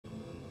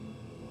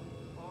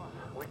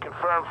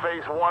Confirmed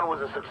Phase 1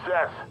 was a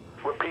success.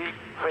 Repeat,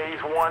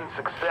 Phase 1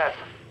 success.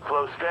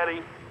 Flow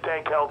steady,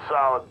 tank held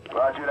solid.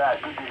 Roger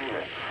that, good to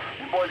hear.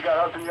 You boys got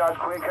Hudson Yards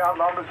clean count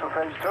numbers for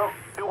Phase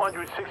 2?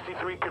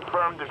 263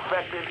 confirmed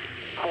infected,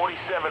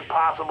 47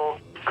 possible,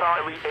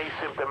 currently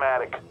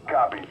asymptomatic.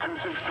 Copy.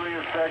 263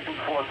 infected,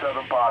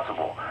 47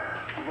 possible.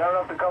 We got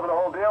enough to cover the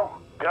whole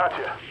deal?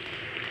 Gotcha.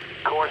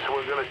 Of course,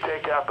 we're gonna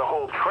take out the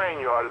whole train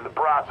yard in the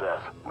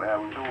process.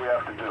 Well, we do what we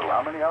have to do.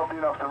 How many healthy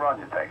enough to run,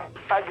 you think?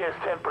 I guess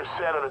 10%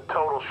 of the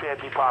total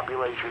shanty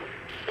population.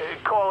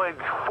 Call it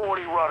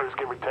 40 runners,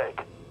 give or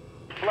take.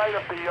 Light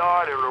up the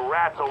yard and the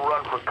rats will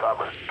run for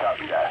cover.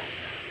 Copy that.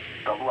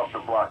 Double up the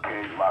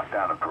blockade, lock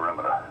down the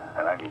perimeter.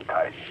 And I mean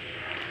tight.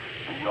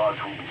 The yards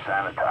will be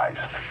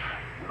sanitized.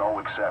 No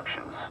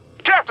exceptions.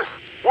 Captain,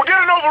 we're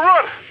getting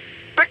overrun!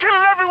 They're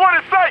killing everyone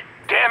in sight!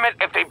 Damn it,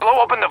 if they blow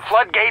open the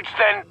floodgates,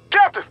 then...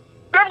 Captain,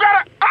 they've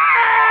got a...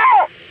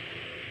 Oh!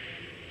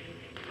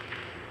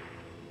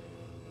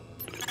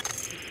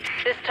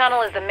 This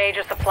tunnel is the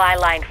major supply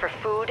line for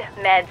food,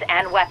 meds,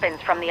 and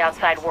weapons from the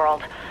outside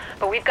world.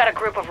 But we've got a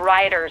group of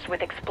rioters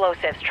with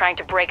explosives trying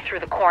to break through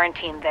the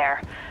quarantine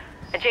there.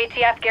 The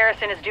JTF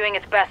garrison is doing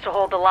its best to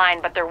hold the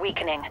line, but they're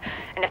weakening.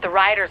 And if the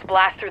rioters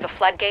blast through the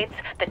floodgates,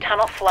 the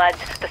tunnel floods,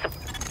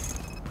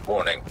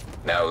 Warning.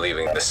 Now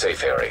leaving the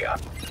safe area.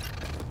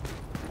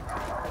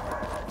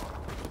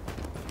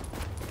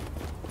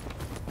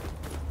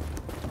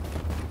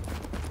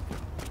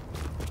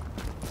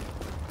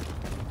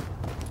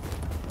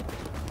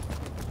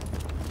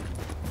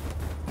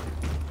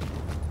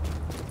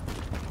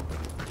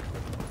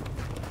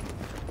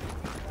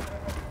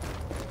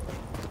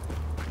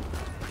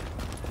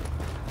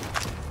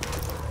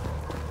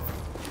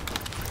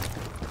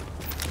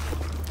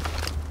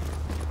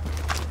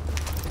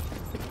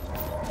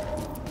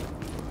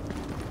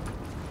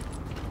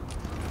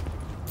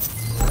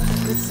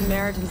 Good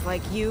Samaritans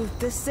like you,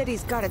 this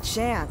city's got a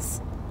chance.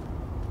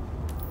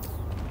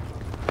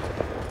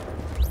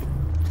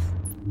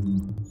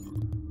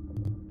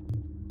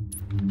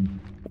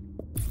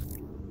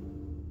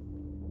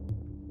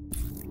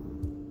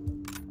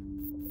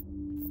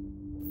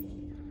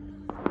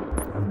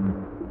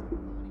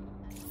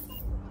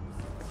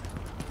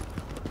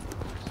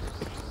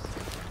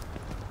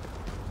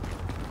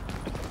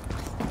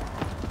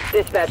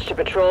 Dispatch to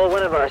patrol.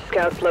 One of our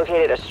scouts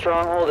located a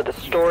stronghold at the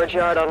storage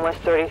yard on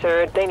West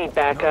 33rd. They need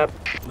backup.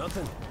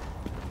 Nothing.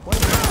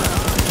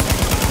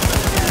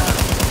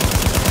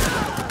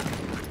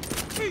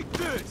 Eat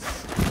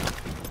this!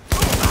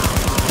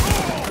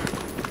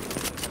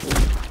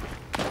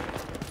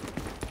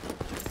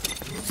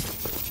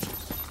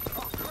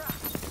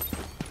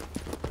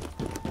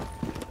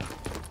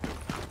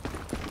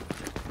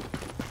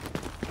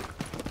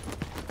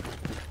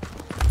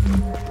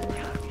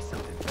 Gotta be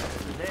something better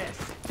than this.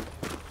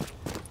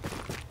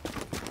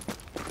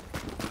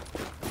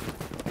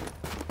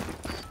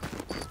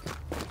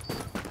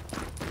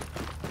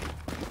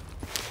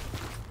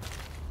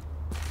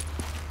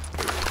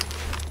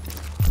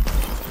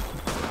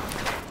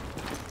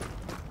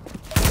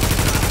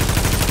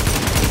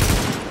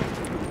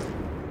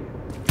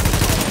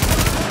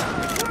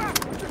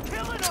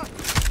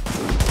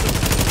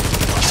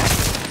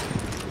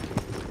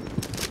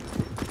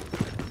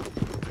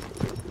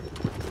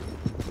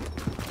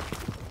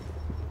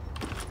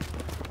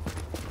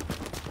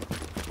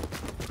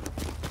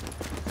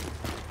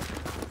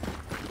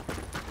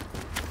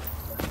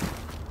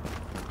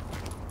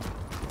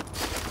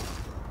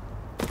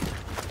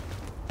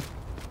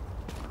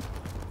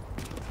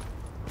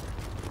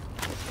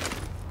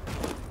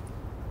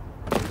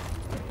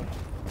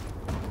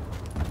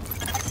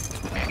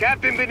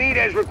 Captain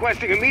Benitez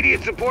requesting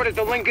immediate support at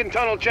the Lincoln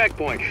Tunnel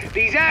checkpoint.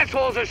 These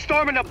assholes are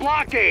storming the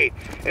blockade.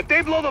 If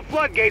they blow the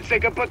floodgates, they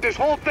can put this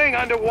whole thing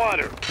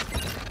underwater.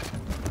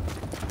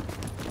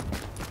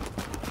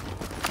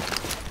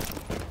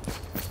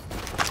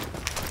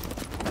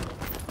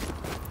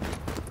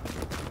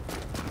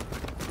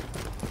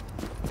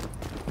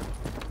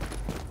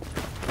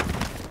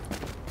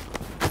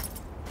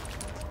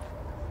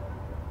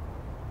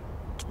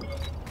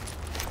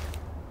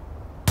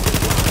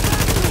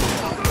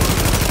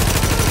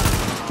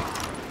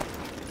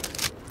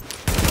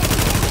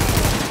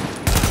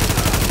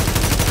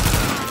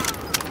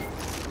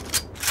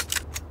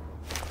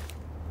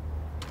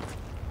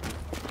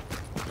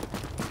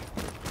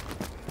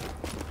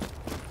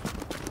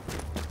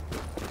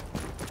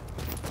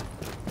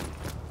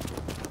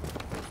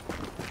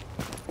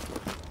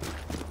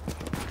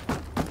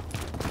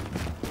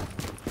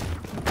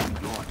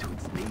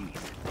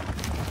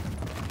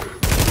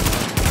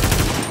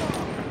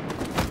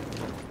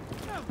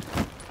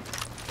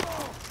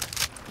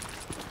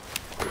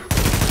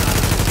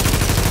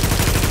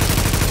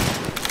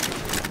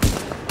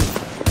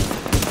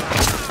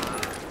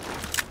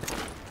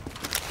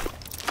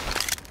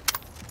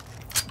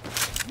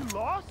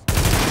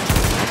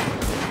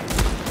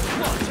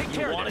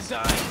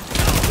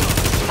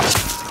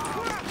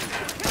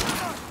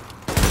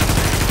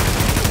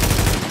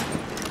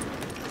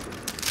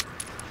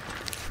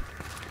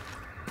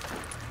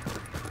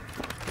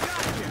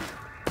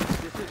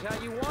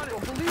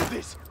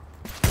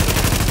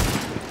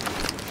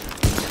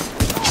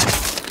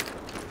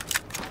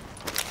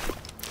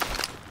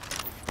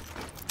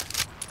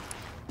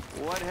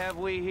 What have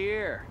we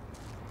here?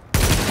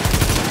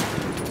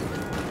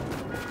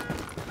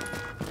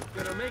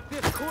 Gonna make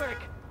this quick.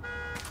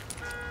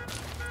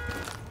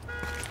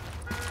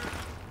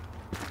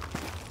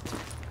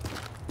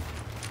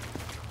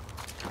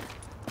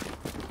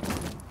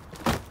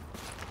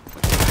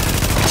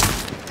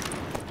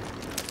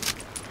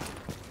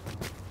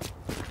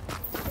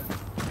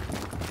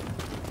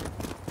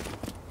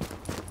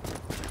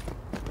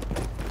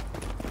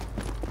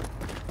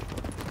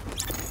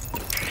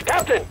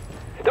 Captain!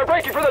 They're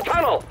breaking for the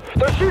tunnel!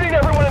 They're shooting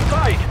everyone in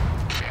sight!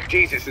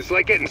 Jesus, it's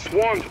like getting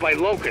swarmed by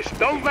locusts.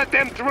 Don't let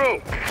them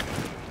through!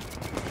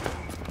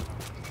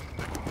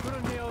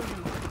 Gonna nail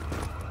you.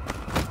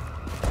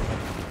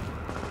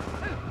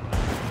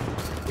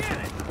 Get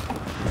it!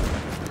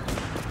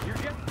 You're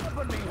getting up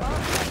on me, huh?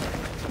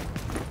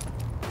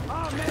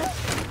 Oh, man!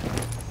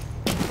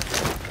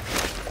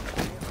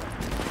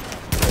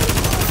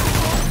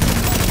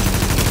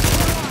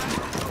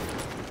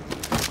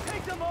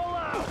 Take them all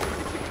out!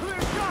 It's a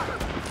clear shot!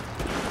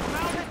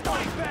 Mount it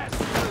like best!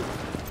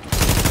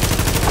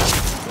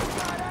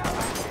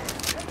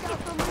 Take out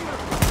the leader!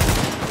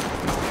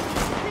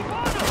 Keep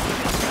on them!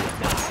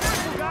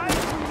 Careful, guys!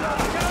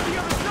 Get on the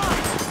other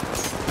side!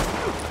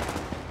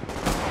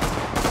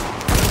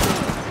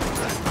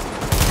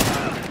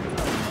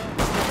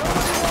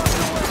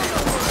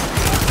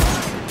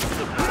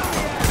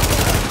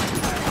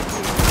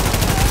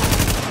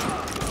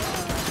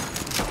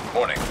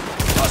 Warning.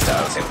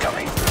 Hostiles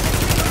incoming.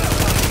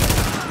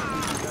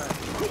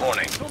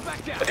 Warning.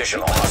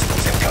 Additional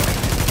hostiles incoming.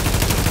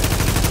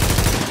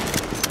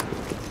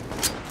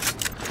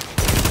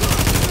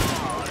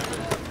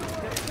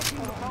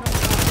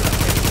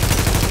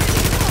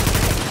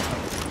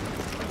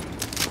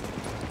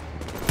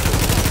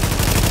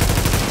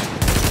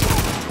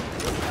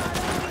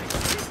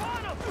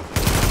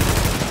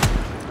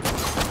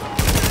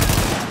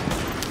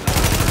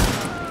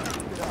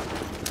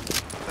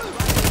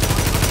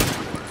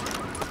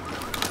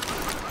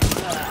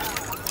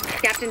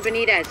 Captain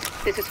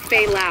Benitez, this is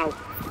Fei Lau.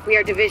 We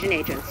are division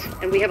agents,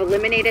 and we have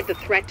eliminated the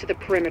threat to the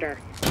perimeter.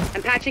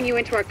 I'm patching you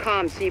into our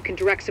comms so you can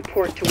direct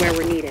support to where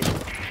we're needed.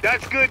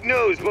 That's good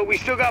news, but we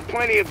still got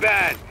plenty of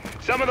bad.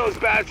 Some of those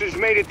bastards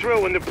made it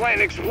through and they're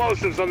planting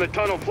explosives on the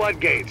tunnel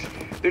floodgates.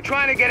 They're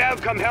trying to get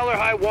out come hell or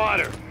high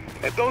water.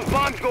 If those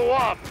bombs go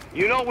off,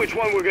 you know which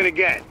one we're gonna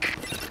get.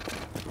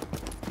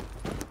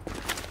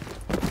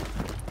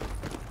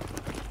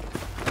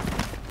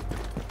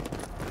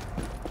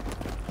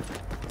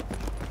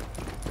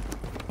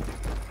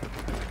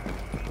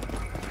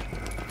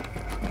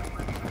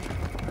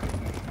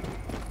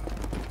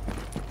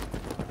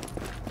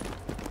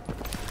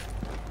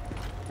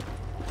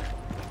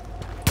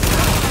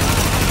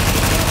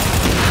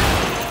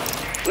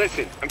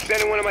 Listen, I'm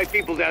sending one of my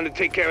people down to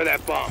take care of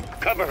that bomb.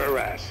 Cover her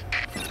ass.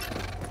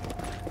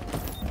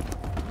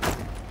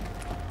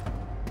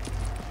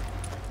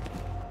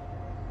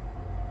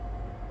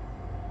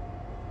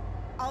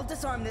 I'll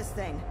disarm this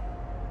thing.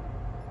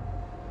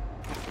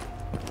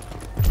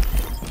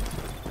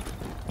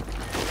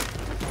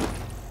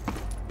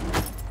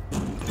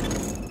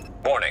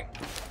 Warning.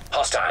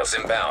 Hostiles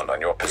inbound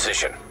on your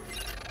position.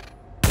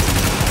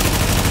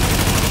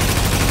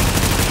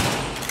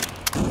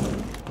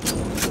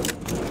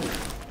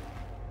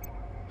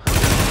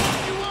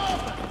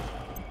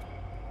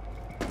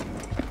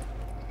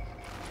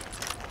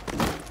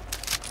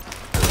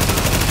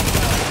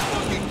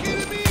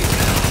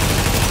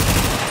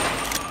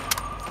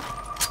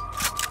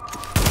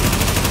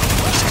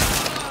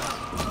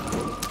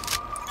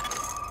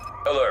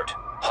 Alert.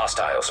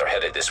 Hostiles are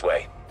headed this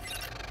way.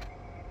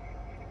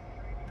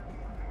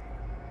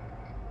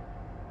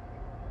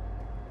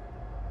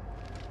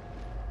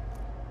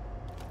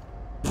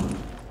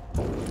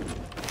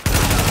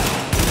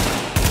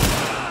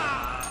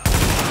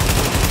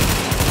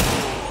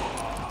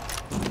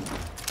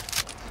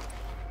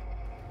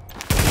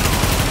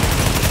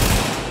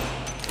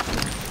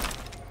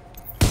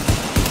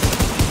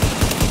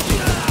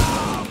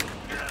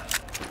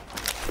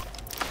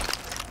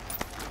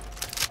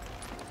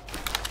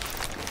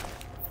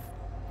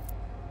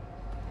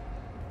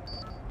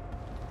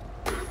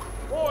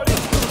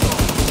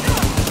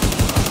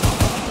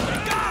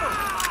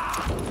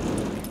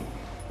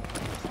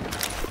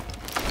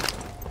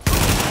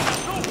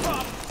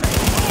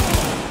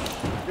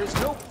 There's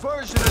no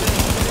version of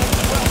this.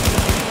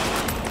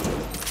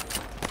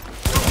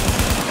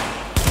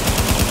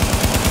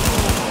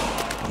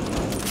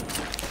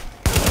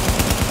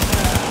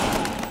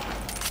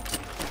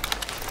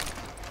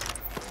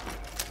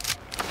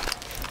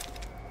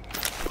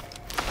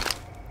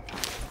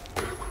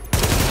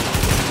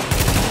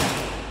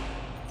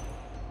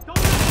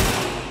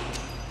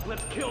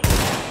 Let's kill this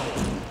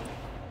asshole.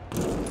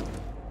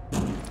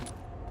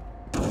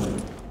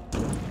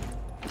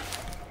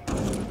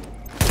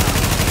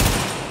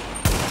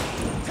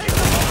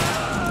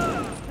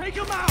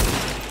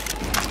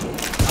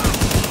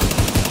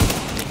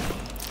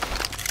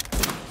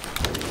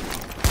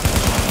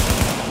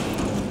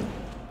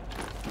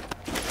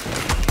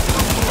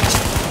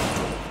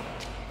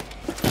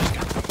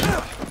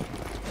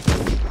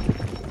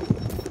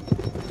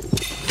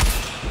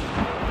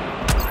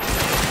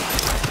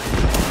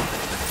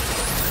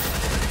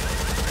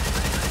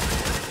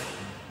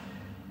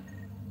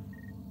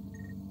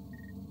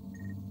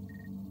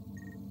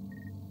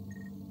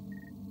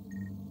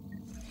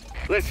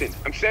 Listen,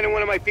 I'm sending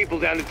one of my people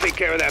down to take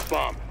care of that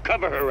bomb.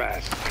 Cover her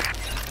ass.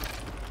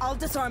 I'll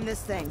disarm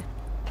this thing.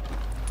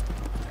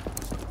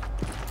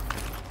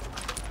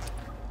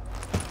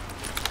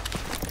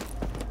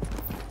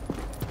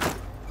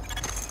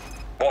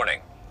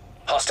 Warning.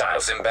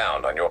 Hostiles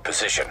inbound on your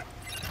position.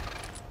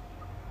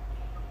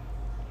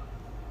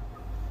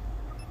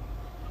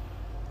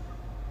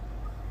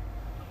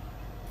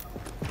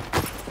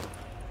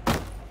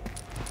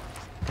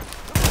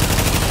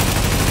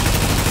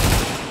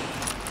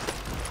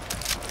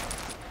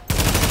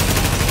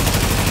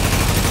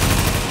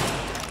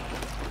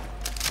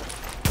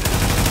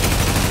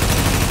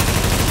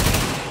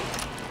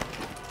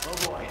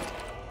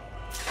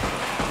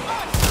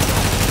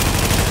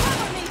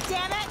 Cover me,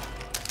 damn it!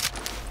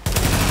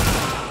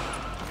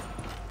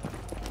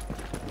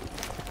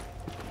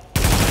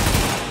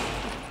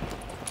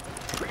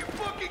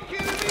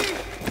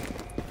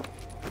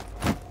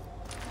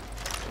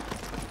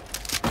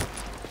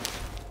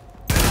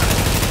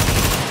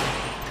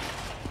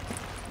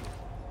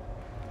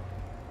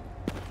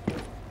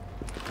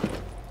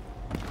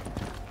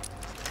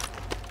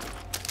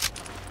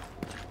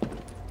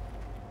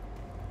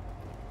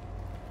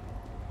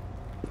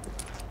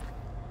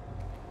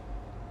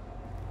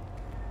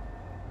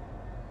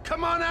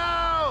 Come on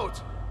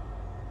out!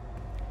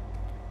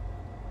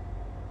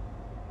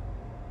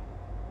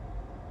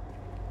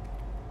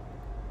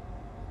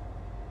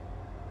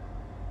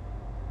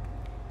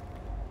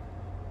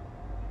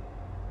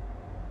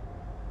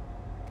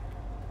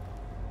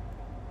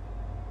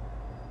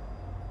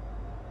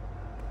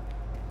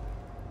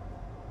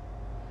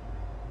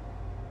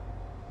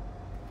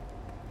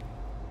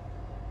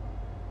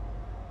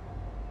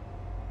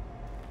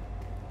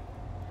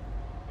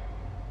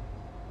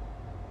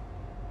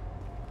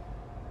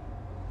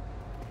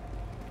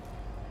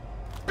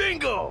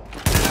 Bingo!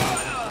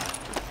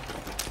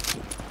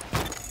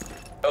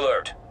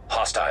 Alert.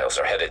 Hostiles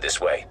are headed this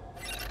way.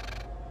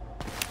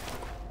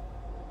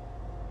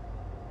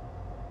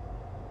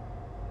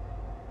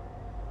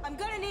 I'm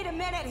gonna need a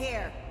minute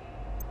here.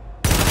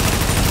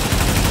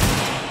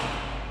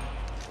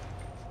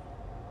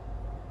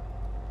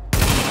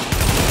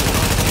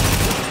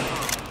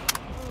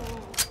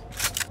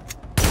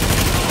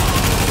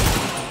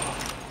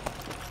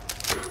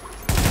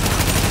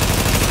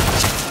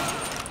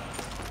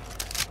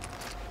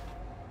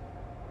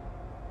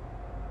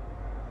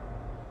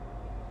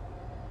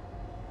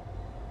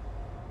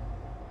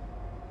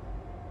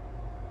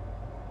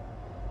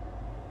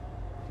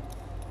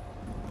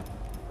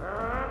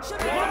 Should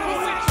be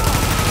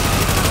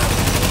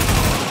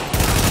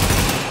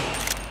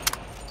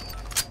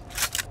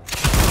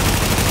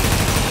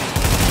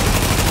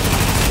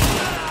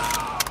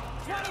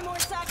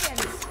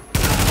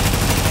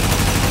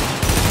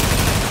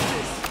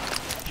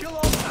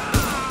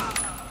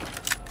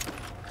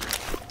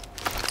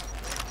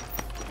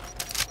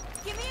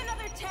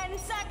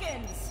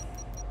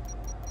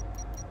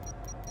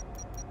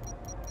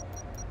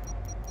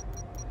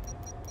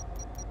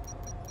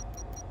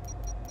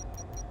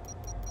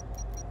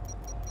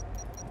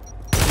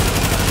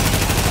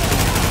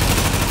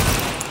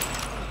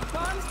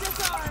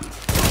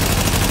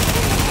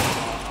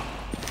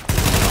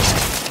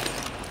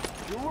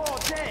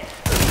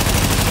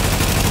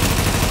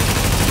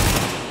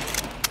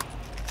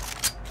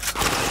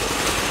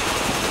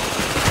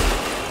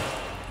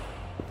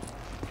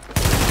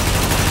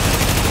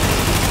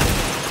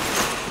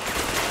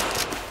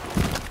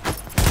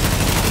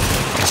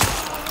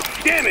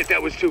Damn it,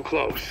 that was too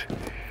close.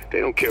 They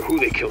don't care who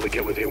they kill to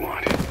get what they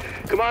want.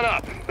 Come on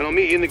up, and I'll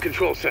meet you in the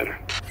control center.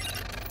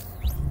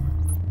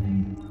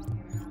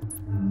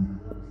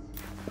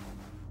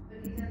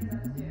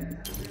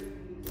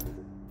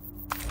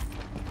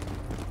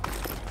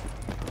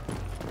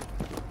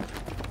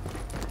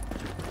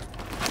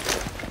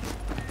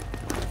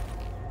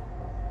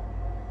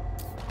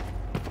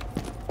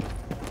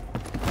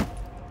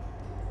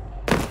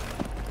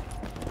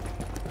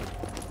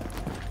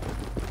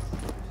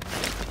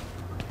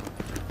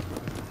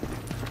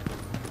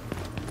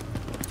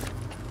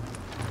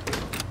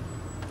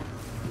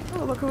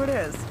 Oh, look who it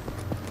is.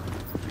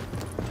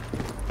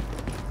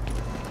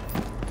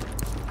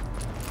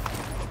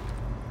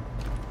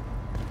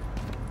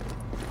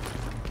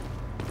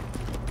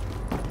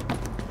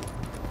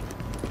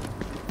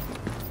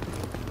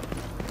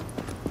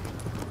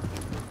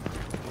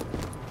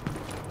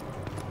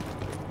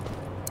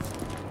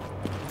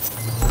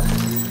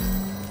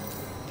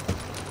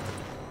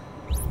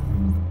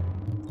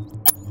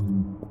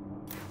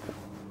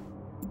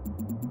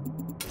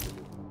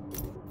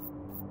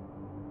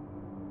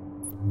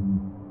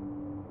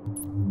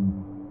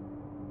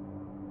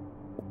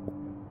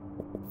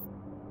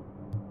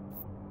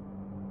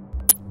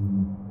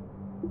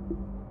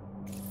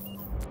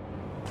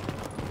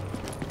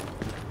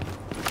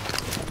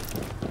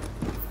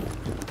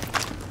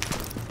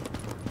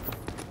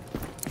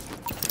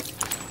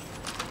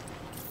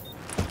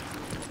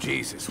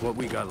 Jesus, what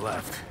we got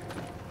left.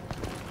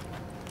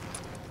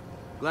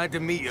 Glad to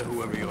meet you,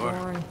 whoever you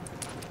are.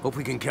 Hope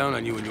we can count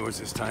on you and yours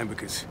this time,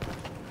 because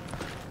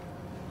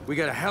we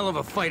got a hell of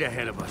a fight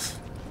ahead of us.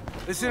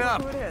 Listen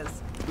up. Who it is?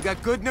 We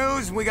got good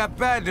news and we got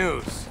bad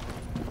news.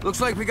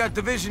 Looks like we got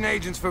division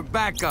agents for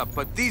backup,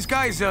 but these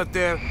guys out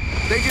there,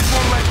 they just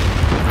won't let...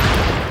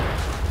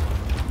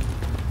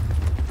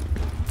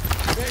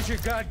 There's your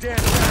goddamn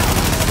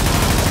sound.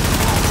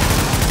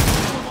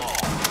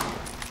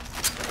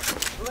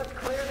 Let's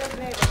clear this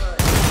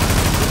neighborhood.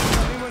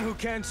 Anyone who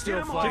can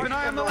still fight, Keep an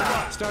eye on the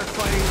left. start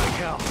fighting like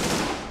hell.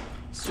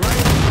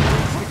 Right,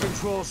 the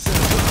control center.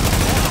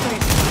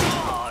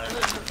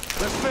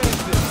 Let's finish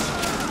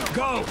this.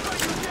 Go!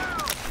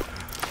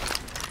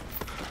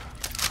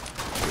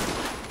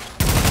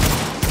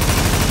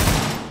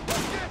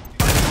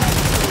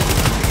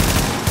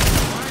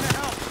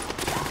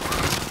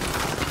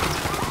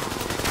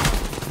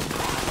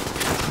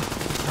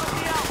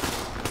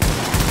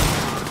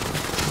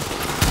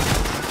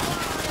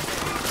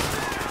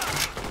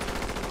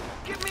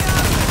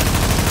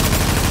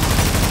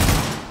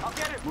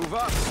 Move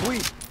up.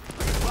 Sweet.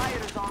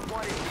 Rioters on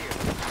point here.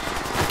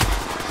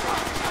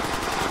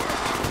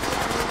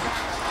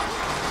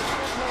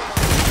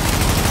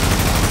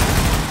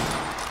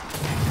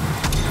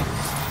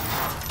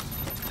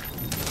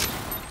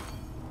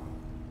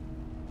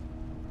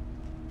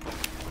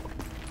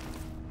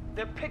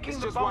 They're picking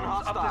the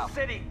bones of the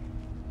city.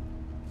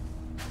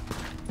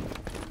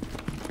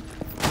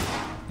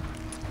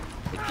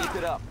 Keep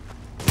it up.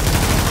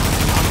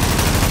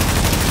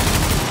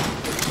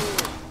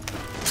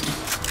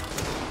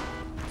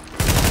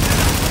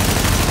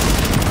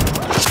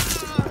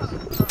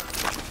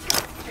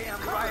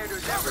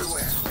 Rioters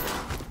everywhere.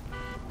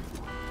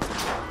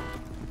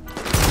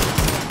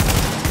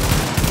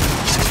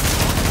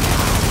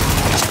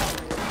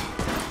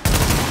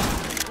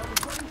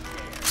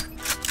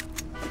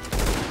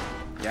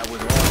 That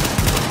was awesome.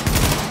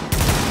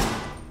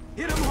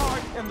 Hit him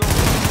hard and the...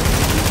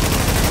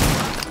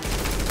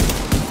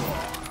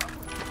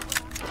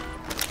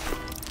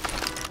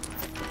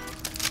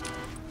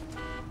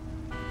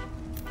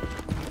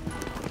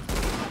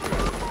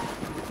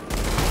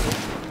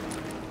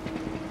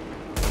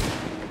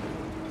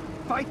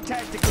 Fight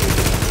tactically.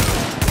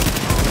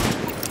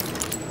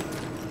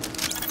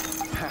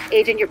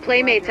 Agent, your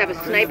playmates have a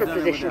sniper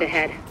positioned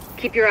ahead.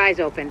 Keep your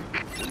eyes open.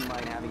 Wouldn't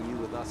mind having you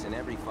with us in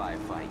every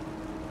firefight.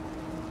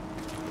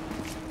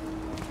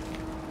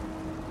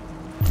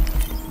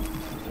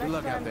 Good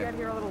luck out there. Get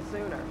here a little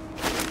sooner.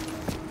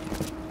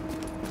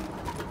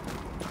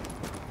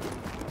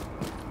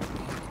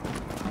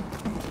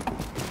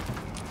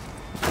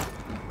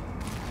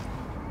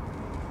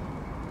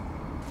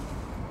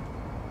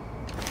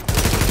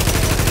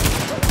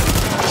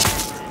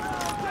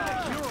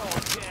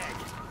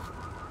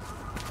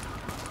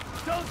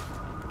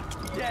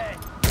 Dead.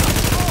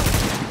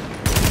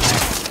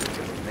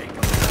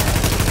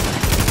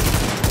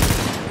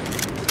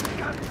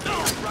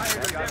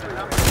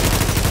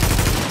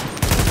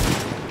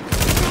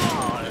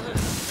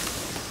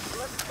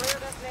 Let's clear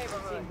this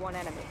neighborhood. See one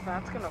enemy.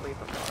 That's gonna leave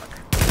a mark.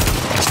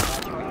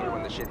 Glad you were here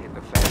when the shit hit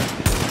the fan.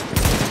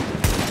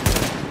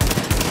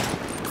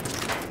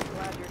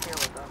 Glad you're here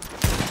with us.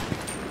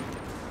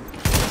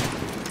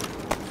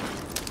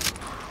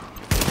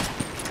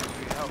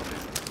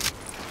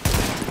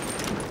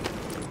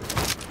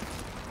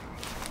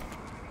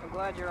 I'm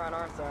glad you're on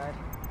our side.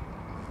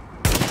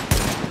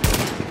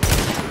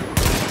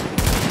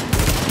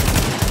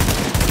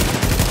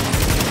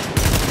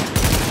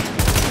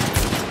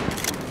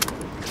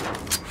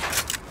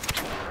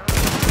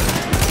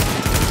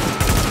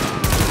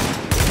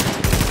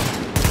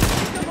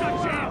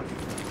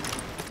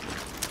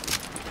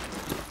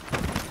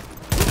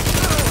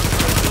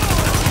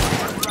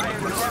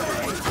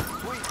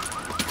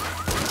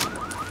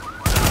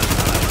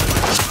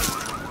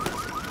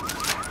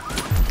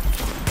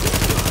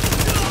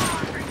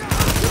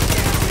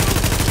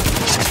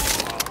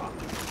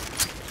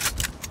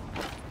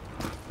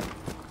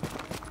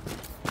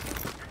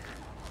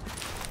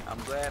 I'm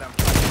glad I'm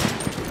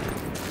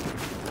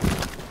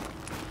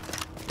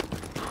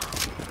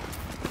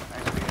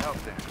Thanks for your help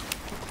there.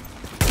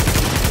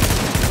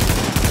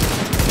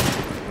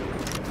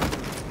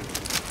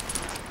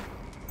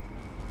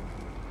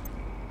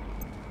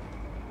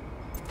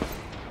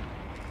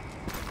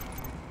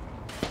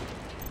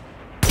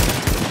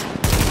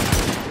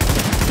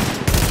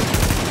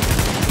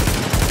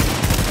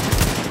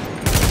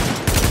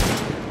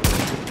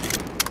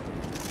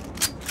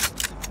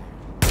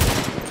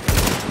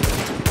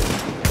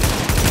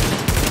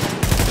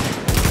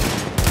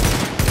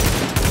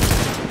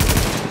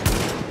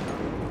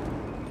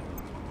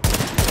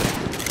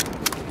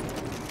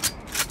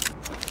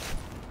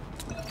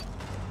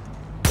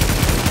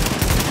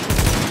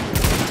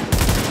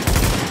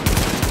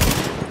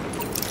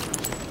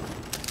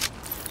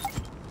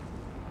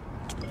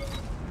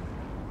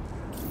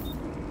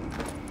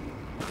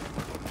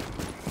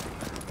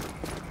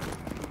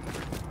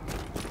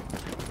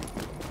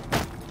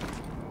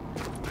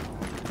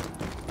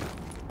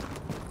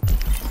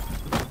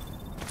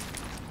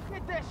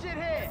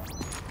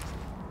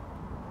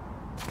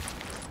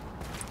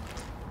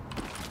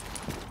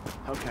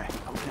 Okay.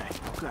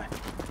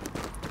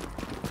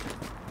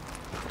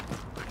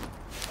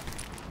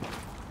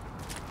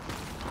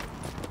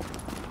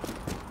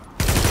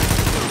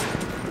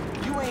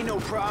 You ain't no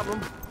problem.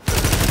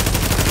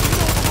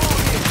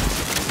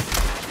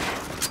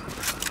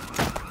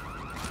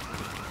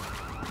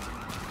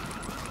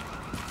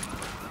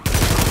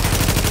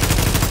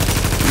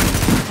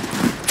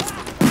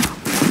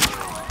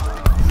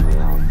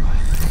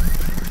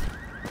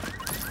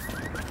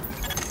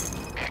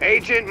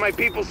 Agent, my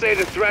people say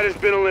the threat has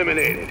been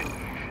eliminated.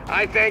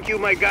 I thank you,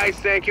 my guys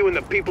thank you, and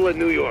the people of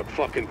New York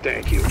fucking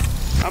thank you.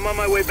 I'm on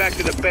my way back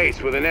to the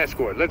base with an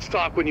escort. Let's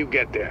talk when you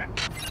get there.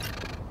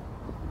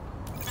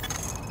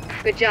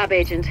 Good job,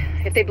 Agent.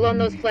 If they'd blown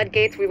those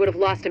floodgates, we would have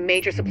lost a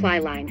major supply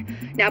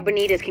line. Now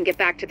Benitez can get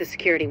back to the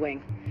security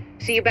wing.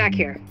 See you back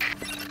here.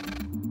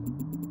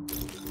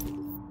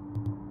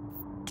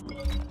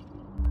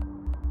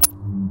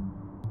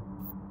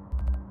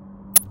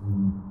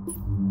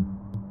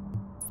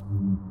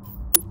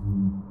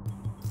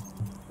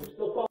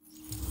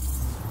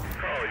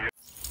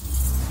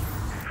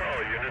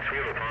 Units, we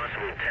have a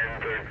possible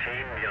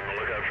 1013. Be on the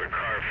lookout for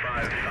car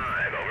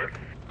 55, over.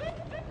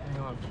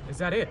 Hang on, is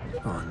that it?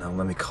 Oh, no,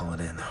 let me call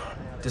it in.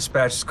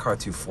 Dispatch is car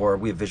 2-4.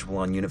 We have visual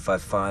on unit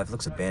 5-5.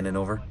 Looks abandoned,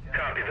 over.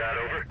 Copy that,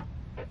 over.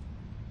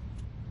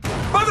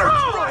 Mother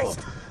Christ!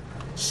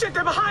 Shit,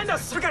 they're behind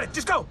us! Forget it,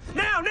 just go!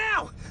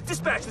 Now!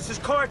 Dispatch, this is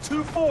car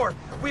 2-4.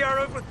 We are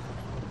over...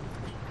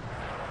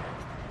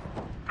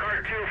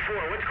 Car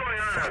 2-4, what's going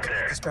on out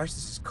there? Dispatch,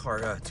 this is car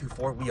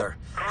 2-4. We are...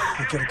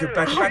 We gotta get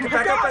back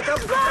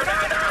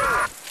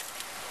up!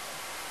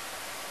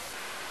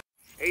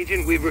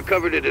 Agent, we've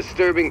recovered a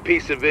disturbing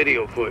piece of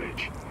video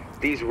footage.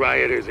 These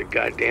rioters are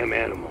goddamn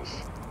animals.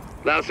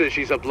 Lau says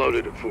she's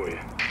uploaded it for you.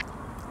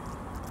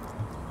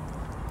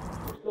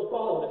 Still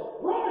following us.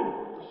 Run!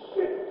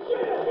 Shit!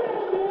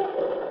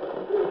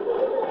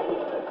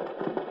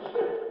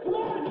 Come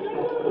on, you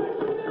gotta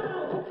move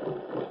now!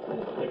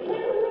 You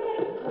can't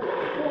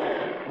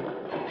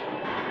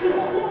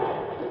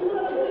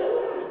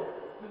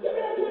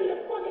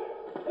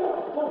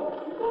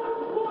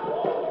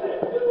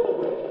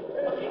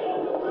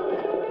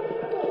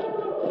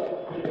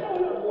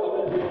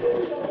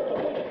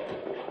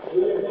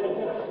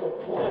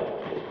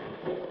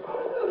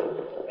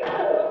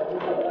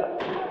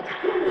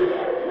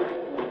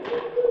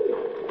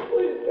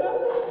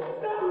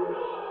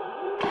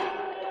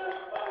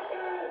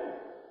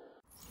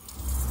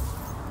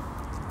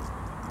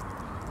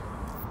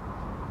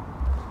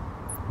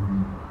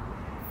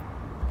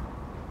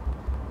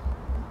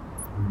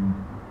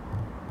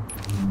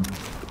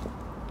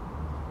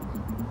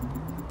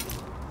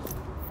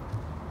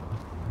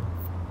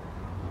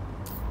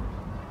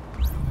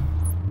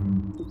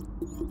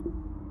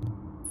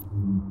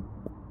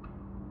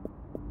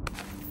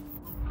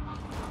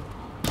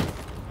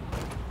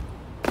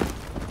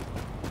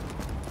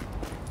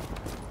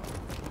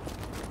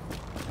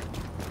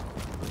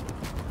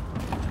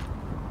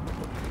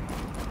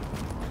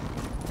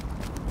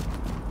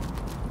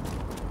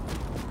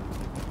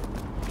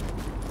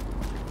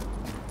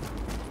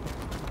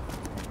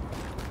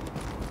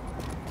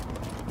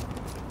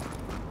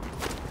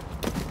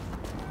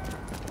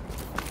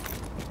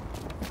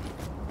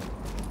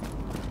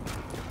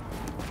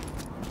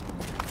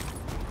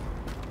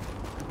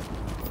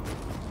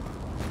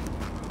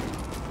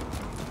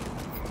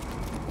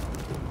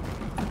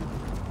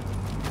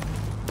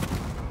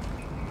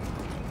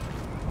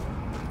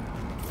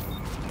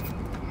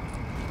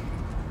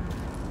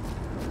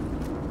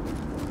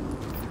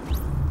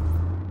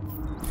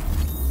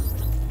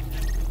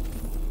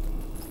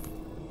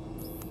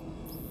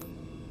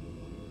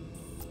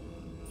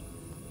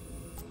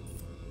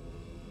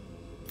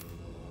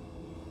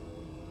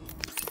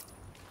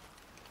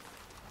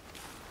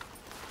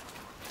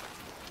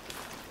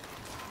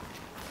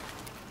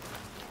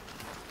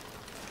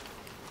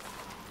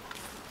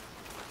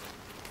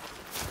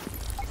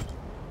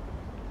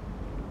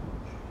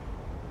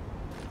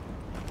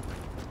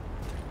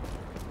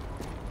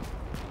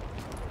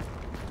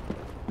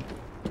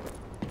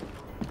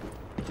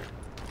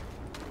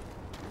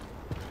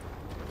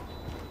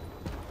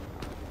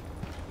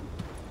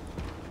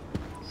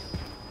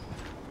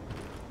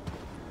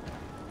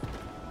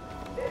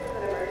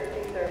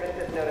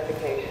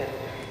Notification.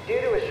 Due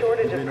to a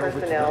shortage of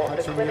personnel,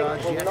 the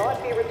clinic will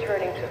not be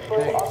returning to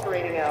full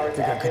operating hours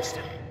at this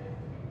time.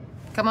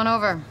 Come on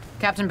over.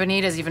 Captain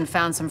Benitez even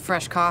found some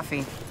fresh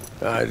coffee.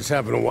 I just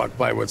happened to walk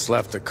by what's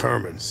left of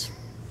Kerman's.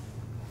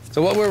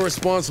 So what we're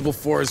responsible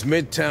for is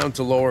Midtown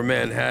to Lower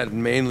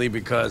Manhattan, mainly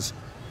because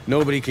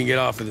nobody can get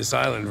off of this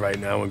island right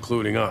now,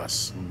 including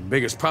us. The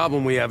biggest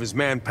problem we have is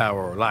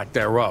manpower, or lack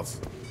thereof.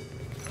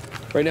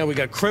 Right now we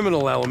got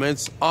criminal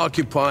elements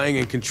occupying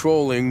and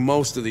controlling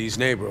most of these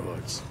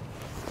neighborhoods.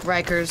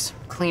 Rikers,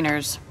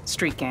 cleaners,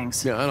 street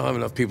gangs. Yeah, I don't have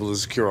enough people to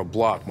secure a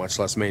block, much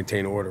less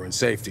maintain order and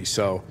safety,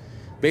 so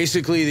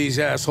Basically, these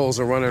assholes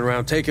are running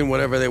around taking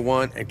whatever they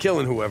want and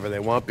killing whoever they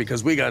want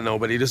because we got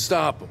nobody to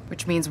stop them.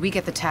 Which means we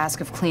get the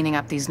task of cleaning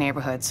up these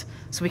neighborhoods,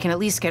 so we can at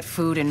least get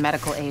food and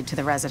medical aid to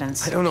the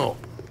residents. I don't know.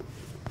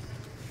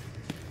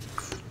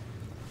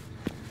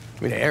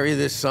 I mean, an area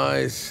this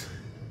size,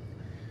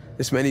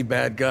 this many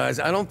bad guys,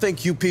 I don't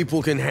think you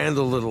people can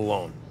handle it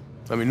alone.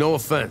 I mean, no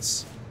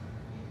offense.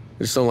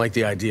 I just don't like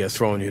the idea of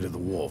throwing you to the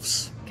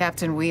wolves.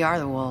 Captain, we are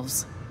the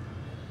wolves.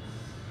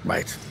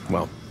 Right.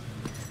 Well,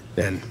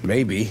 then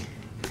maybe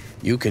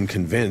you can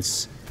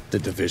convince the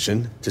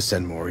division to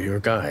send more of your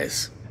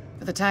guys.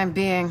 For the time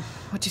being,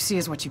 what you see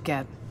is what you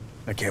get.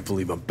 I can't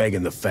believe I'm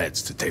begging the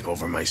feds to take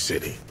over my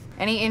city.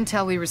 Any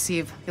intel we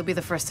receive, you'll be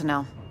the first to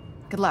know.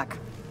 Good luck.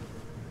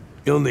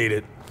 You'll need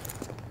it.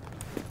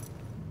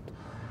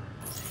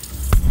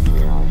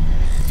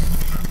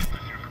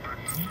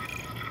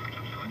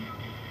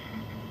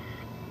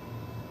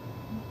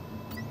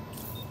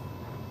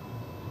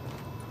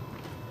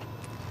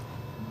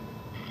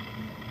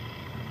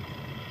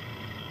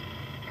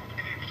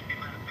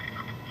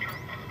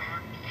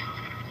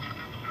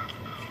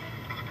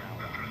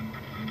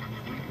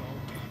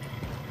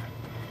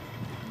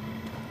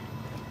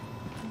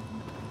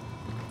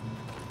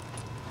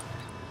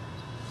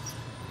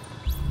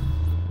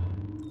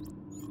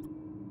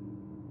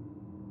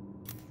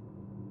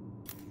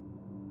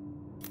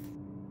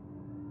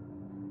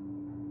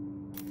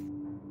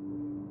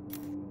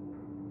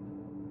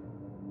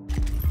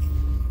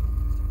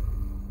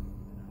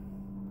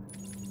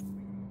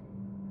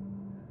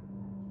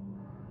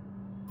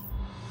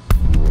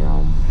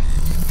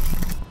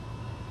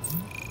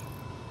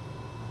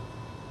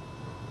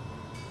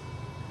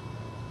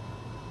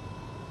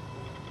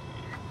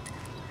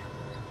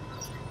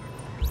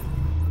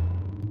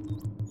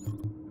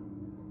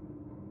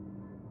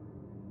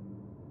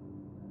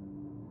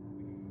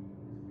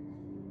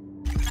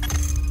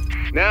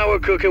 Now we're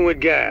cooking with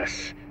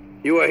gas.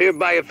 You are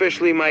hereby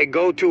officially my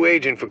go-to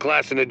agent for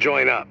classing to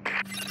join up.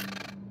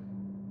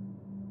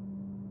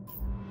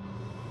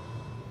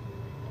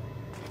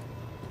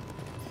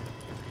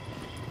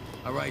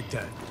 All right,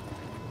 then.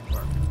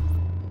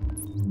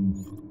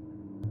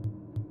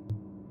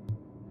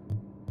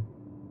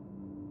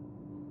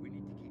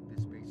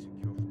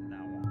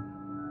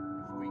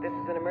 This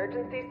is an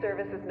emergency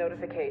services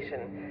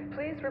notification.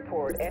 Please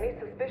report any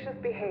suspicious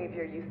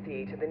behavior you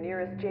see to the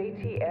nearest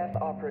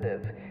JTF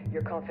operative.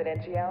 Your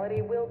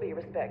confidentiality will be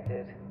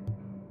respected.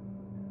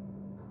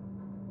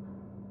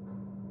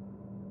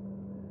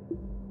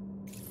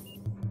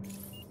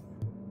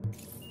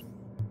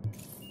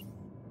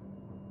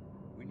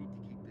 We need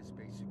to keep this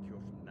space secure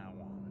from now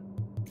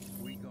on. If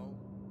we go,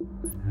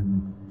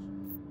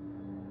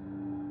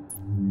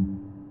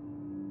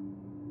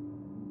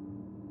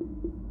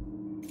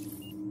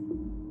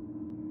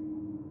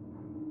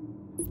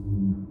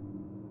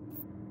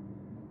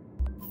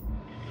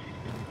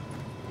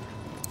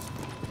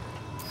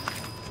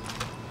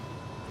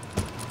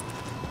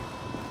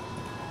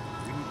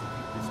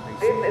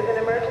 This is an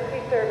emergency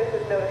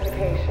services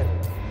notification.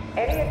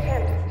 Any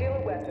attempt to steal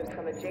a weapon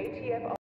from a JTF